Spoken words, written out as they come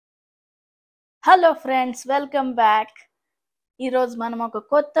Hello friends, welcome back. ఈరోజు మనం ఒక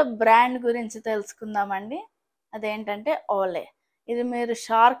కొత్త బ్రాండ్ గురించి తెలుసుకుందామండి. అదేంటంటే ఓలే. ఇది మీరు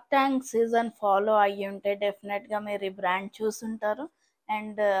షార్క్ ట్యాంక్ సీజన్ ఫాలో అయ్యి ఉంటే డెఫినెట్గా మీరు ఈ బ్రాండ్ చూసుంటారు.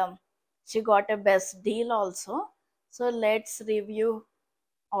 And she got a best deal also. So let's review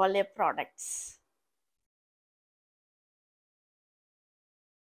ఓలే ప్రోడక్ట్స్.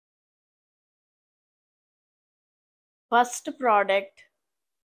 ఫస్ట్ ప్రోడక్ట్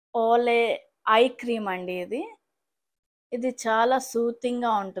ఓలే ఐ క్రీమ్ అండి. ఇది చాలా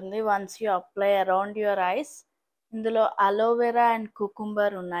సూతింగ్గా ఉంటుంది once you apply around your eyes. ఇందులో అలోవెరా అండ్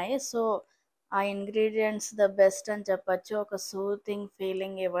కుకుంబర్ ఉన్నాయి. సో ఆ ఇంగ్రీడియంట్స్ ద బెస్ట్ అని చెప్పచ్చు ఒక సూతింగ్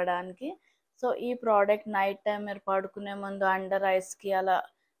ఫీలింగ్ ఇవ్వడానికి. సో ఈ ప్రోడక్ట్ నైట్ టైం మీరు పడుకునే ముందు అండర్ ఐస్కి అలా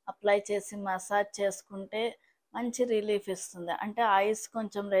అప్లై చేసి మసాజ్ చేసుకుంటే మంచి రిలీఫ్ ఇస్తుంది. అంటే ఐస్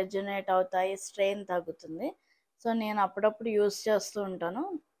కొంచెం రెజ్యునేట్ అవుతాయి, స్ట్రెయిన్ తగ్గుతుంది. సో నేను అప్పుడప్పుడు యూస్ చేస్తూ ఉంటాను.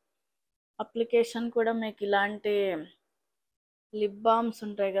 అప్లికేషన్ కూడా మీకు ఇలాంటి లిప్ బామ్స్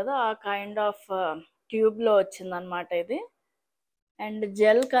ఉంటాయి కదా, ఆ కైండ్ ఆఫ్ ట్యూబ్లో వచ్చిందనమాట ఇది. అండ్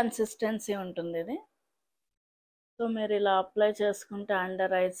జెల్ కన్సిస్టెన్సీ ఉంటుంది ఇది. సో మీరు ఇలా అప్లై చేసుకుంటే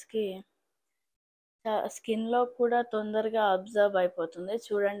అండర్ ఐస్కి స్కిన్లో కూడా తొందరగా అబ్జర్వ్ అయిపోతుంది.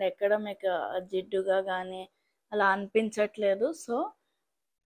 చూడండి, ఎక్కడ మీకు జిడ్డుగా కానీ అలా అనిపించట్లేదు. సో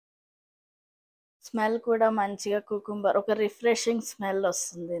స్మెల్ కూడా మంచిగా కుకుంబర్ ఒక రిఫ్రెషింగ్ స్మెల్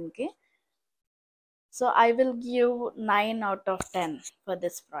వస్తుంది దీనికి. So I will give 9 out of 10 for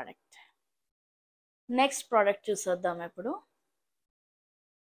this product. Next product చూసేద్దాం ఇప్పుడు.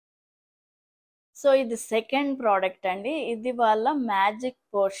 సో ఇది సెకండ్ ప్రోడక్ట్ అండి. ఇది వాళ్ళ magic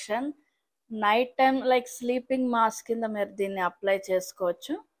portion. Night time like sleeping mask కింద మీరు దీన్ని అప్లై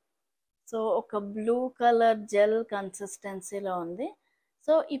చేసుకోవచ్చు. సో ఒక బ్లూ కలర్ జెల్ కన్సిస్టెన్సీలో ఉంది.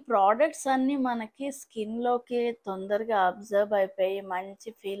 సో ఈ ప్రోడక్ట్స్ అన్నీ మనకి స్కిన్లోకి తొందరగా అబ్జర్వ్ అయిపోయి మంచి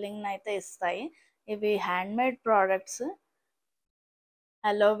ఫీలింగ్ని అయితే ఇస్తాయి. ఇవి handmade products.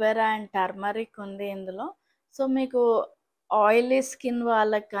 Aloe vera and turmeric ఉంది ఇందులో. సో మీకు ఆయిలీ స్కిన్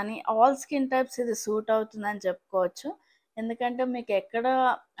వాళ్ళకి కానీ ఆల్ స్కిన్ టైప్స్ ఇది సూట్ అవుతుందని చెప్పుకోవచ్చు. ఎందుకంటే మీకు ఎక్కడ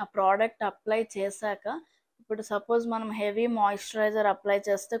ఆ ప్రోడక్ట్ అప్లై చేశాక, ఇప్పుడు సపోజ్ మనం హెవీ మాయిశ్చరైజర్ అప్లై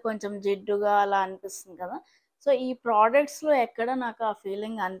చేస్తే కొంచెం జిడ్డుగా అలా అనిపిస్తుంది కదా. సో ఈ ప్రోడక్ట్స్లో ఎక్కడ నాకు ఆ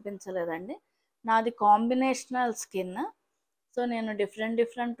ఫీలింగ్ అనిపించలేదండి. నాది కాంబినేషనల్ స్కిన్. సో నేను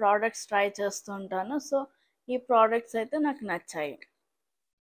డిఫరెంట్ ప్రోడక్ట్స్ ట్రై చేస్తూ ఉంటాను. సో ఈ ప్రోడక్ట్స్ అయితే నాకు నచ్చాయి.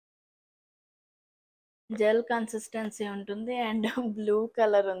 జెల్ కన్సిస్టెన్సీ ఉంటుంది అండ్ బ్లూ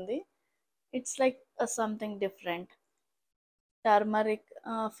కలర్ ఉంది. It's like something different. Turmeric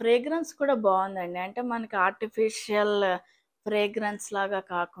fragrance కూడా బాగుందండి. అంటే మనకి ఆర్టిఫిషియల్ ఫ్రేగ్రెన్స్ లాగా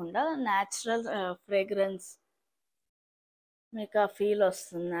కాకుండా న్యాచురల్ ఫ్రేగ్రెన్స్ మీకు ఆ ఫీల్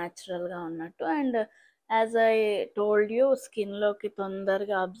వస్తుంది న్యాచురల్గా ఉన్నట్టు. And as I told you, స్కిన్లోకి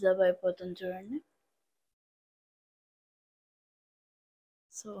తొందరగా అబ్జర్వ్ అయిపోతుంది చూడండి.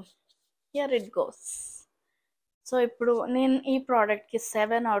 So here it goes. So ఇప్పుడు నేను ఈ ప్రోడక్ట్కి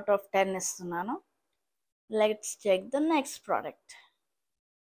 7 out of 10 ఇస్తున్నాను. Let's check the next product.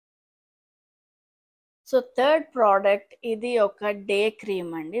 So third product ఇది ఒక డే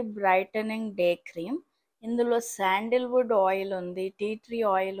క్రీమ్ అండి, బ్రైటనింగ్ డే క్రీమ్. ఇందులో శాండిల్వుడ్ ఆయిల్ ఉంది, టీ ట్రీ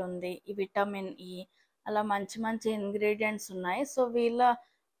ఆయిల్ ఉంది, విటమిన్ ఈ అలా మంచి ఇంగ్రీడియంట్స్ ఉన్నాయి. సో వీళ్ళ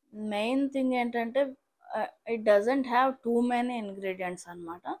మెయిన్ థింగ్ ఏంటంటే it doesn't have too many ingredients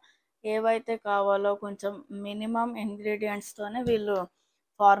అనమాట. ఏవైతే కావాలో కొంచెం మినిమం ఇంగ్రీడియంట్స్తోనే వీళ్ళు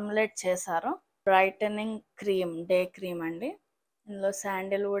ఫార్ములేట్ చేశారు. బ్రైటనింగ్ క్రీమ్, డే క్రీమ్ అండి. ఇందులో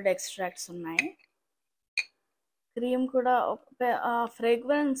శాండిల్వుడ్ ఎక్స్ట్రాక్ట్స్ ఉన్నాయి. క్రీమ్ కూడా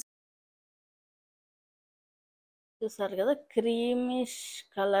ఫ్రేగ్రెన్స్ చూసారు కదా, క్రీమిష్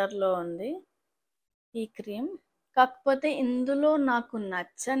కలర్లో ఉంది ఈ క్రీమ్. కాకపోతే ఇందులో నాకు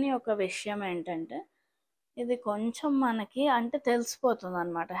నచ్చని ఒక విషయం ఏంటంటే, ఇది కొంచెం మనకి అంటే తెలిసిపోతుంది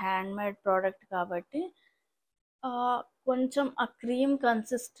అనమాట, హ్యాండ్మేడ్ ప్రోడక్ట్ కాబట్టి. కొంచెం ఆ క్రీమ్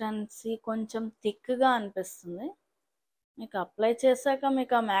కన్సిస్టెన్సీ కొంచెం థిక్గా అనిపిస్తుంది. మీకు అప్లై చేశాక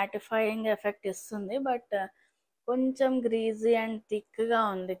మీకు ఆ మ్యాటిఫైయింగ్ ఎఫెక్ట్ ఇస్తుంది. బట్ కొంచెం గ్రీజీ అండ్ థిక్గా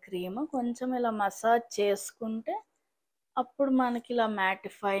ఉంది క్రీమ్. కొంచెం ఇలా మసాజ్ చేసుకుంటే అప్పుడు మనకి ఇలా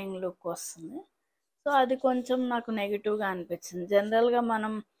మ్యాటిఫైయింగ్ లుక్ వస్తుంది. సో అది కొంచెం నాకు నెగిటివ్గా అనిపించింది. జనరల్గా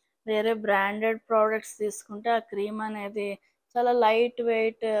మనం వేరే బ్రాండెడ్ ప్రోడక్ట్స్ తీసుకుంటే ఆ క్రీమ్ అనేది చాలా లైట్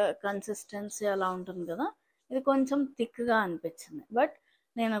వెయిట్ కన్సిస్టెన్సీ అలా ఉంటుంది కదా. ఇది కొంచెం థిక్గా అనిపించింది. బట్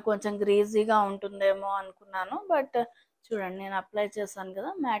నేను కొంచెం గ్రీజీగా ఉంటుందేమో అనుకున్నాను. బట్ చూడండి, నేను అప్లై చేశాను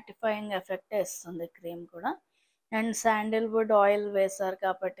కదా, మ్యాటిఫైయింగ్ ఎఫెక్ట్ ఇస్తుంది క్రీమ్ కూడా. అండ్ శాండిల్వుడ్ ఆయిల్ వేశారు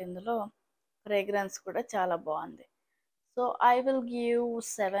కాబట్టి ఇందులో ఫ్రేగ్రెన్స్ కూడా చాలా బాగుంది. So I will give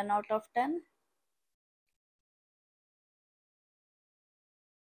 7 out of 10.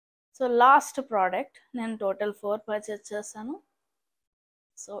 So last product నేను టోటల్ 4 పర్చేస్ చేశాను.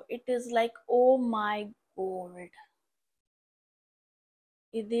 So it is like oh my gold.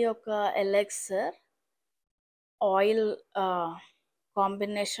 ఇది ఒక elixir oil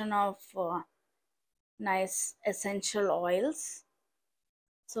combination of nice essential oils.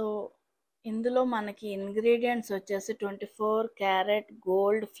 So ఇందులో మనకి ఇంగ్రీడియంట్స్ వచ్చేసి 24 క్యారెట్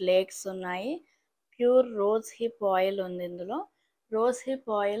గోల్డ్ ఫ్లేక్స్ ఉన్నాయి. ప్యూర్ రోజ్ హిప్ ఆయిల్ ఉంది ఇందులో. రోజ్ హిప్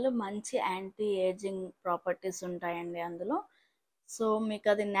ఆయిల్ మంచి యాంటీ ఏజింగ్ ప్రాపర్టీస్ ఉంటాయండి అందులో. సో మీకు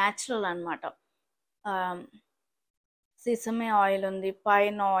అది న్యాచురల్ అనమాట. సిసమే ఆయిల్ ఉంది,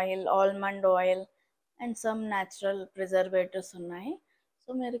 pine oil, almond oil and some natural preservatives ఉన్నాయి. సో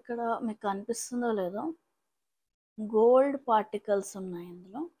మీరు ఇక్కడ మీకు కనిపిస్తుందో లేదో గోల్డ్ పార్టికల్స్ ఉన్నాయి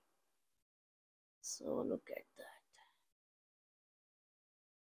ఇందులో. So look at that.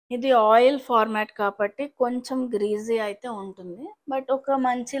 ఇది ఆయిల్ ఫార్మాట్ కాబట్టి కొంచెం గ్రీజీ అయితే ఉంటుంది, బట్ ఒక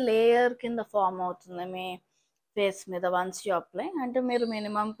మంచి లేయర్ కింద ఫామ్ అవుతుంది మీ ఫేస్ మీద వన్స్ యూ అప్లై. అంటే మీరు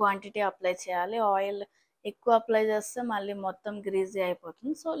మినిమం క్వాంటిటీ అప్లై చేయాలి. ఆయిల్ ఎక్కువ అప్లై చేస్తే మళ్ళీ మొత్తం గ్రీజీ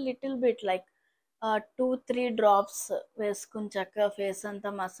అయిపోతుంది. So little bit like 2-3 drops వేసుకుని చక్కగా ఫేస్ అంతా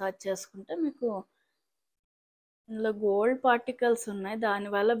మసాజ్ చేసుకుంటే మీకు ఇందులో గోల్డ్ పార్టికల్స్ ఉన్నాయి.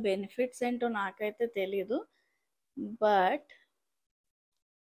 దానివల్ల బెనిఫిట్స్ ఏంటో నాకైతే తెలీదు, బట్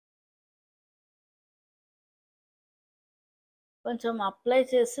కొంచెం అప్లై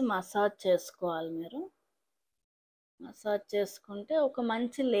చేసి మసాజ్ చేసుకోవాలి. మీరు మసాజ్ చేసుకుంటే ఒక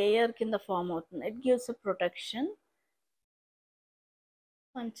మంచి లేయర్ కింద ఫామ్ అవుతుంది. ఇట్ గివ్స్ ప్రొటెక్షన్,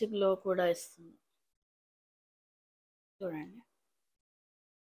 మంచి గ్లో కూడా ఇస్తుంది. చూడండి.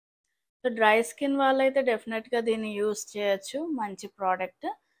 సో డ్రై స్కిన్ వాళ్ళైతే డెఫినెట్గా దీన్ని యూస్ చేయొచ్చు, మంచి ప్రోడక్ట్.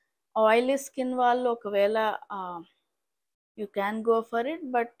 ఆయిలీ స్కిన్ వాళ్ళు ఒకవేళ you can go for it,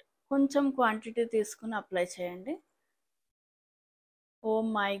 but కొంచెం క్వాంటిటీ తీసుకుని అప్లై చేయండి. Oh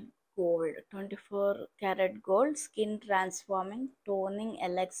my gold 24 carat gold skin transforming toning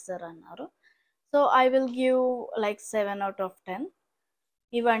elixir అన్నారు. So I will give like 7/10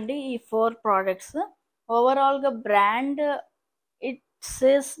 ఇవ్వండి ఈ 4 ప్రోడక్ట్స్. ఓవరాల్గా brand it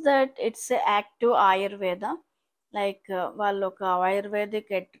says that it's active Ayurveda. Like వాళ్ళు ఒక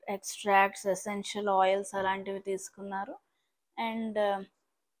ఆయుర్వేదిక్ ఎక్స్ట్రాక్ట్స్, ఎసెన్షియల్ ఆయిల్స్ అలాంటివి తీసుకున్నారు అండ్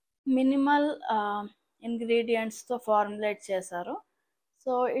మినిమల్ ఇంగ్రీడియంట్స్తో ఫార్ములేట్ చేశారు.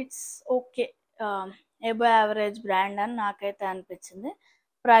 So it's okay, above average brand అని నాకైతే అనిపించింది.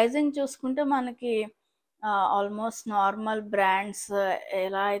 ప్రైజింగ్ చూసుకుంటే మనకి ఆల్మోస్ట్ నార్మల్ బ్రాండ్స్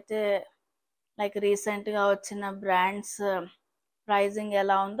ఎలా అయితే లైక్ రీసెంట్గా వచ్చిన బ్రాండ్స్ ప్రైజింగ్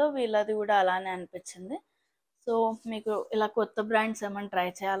ఎలా ఉందో వీళ్ళది కూడా అలానే అనిపించింది. సో మీకు ఇలా కొత్త బ్రాండ్స్ ఏమైనా try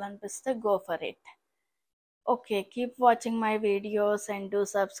చేయాలనిపిస్తే go for it. Okay, keep watching my videos and do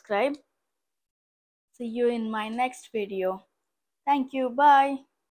subscribe. See you in my next video. Thank you. Bye.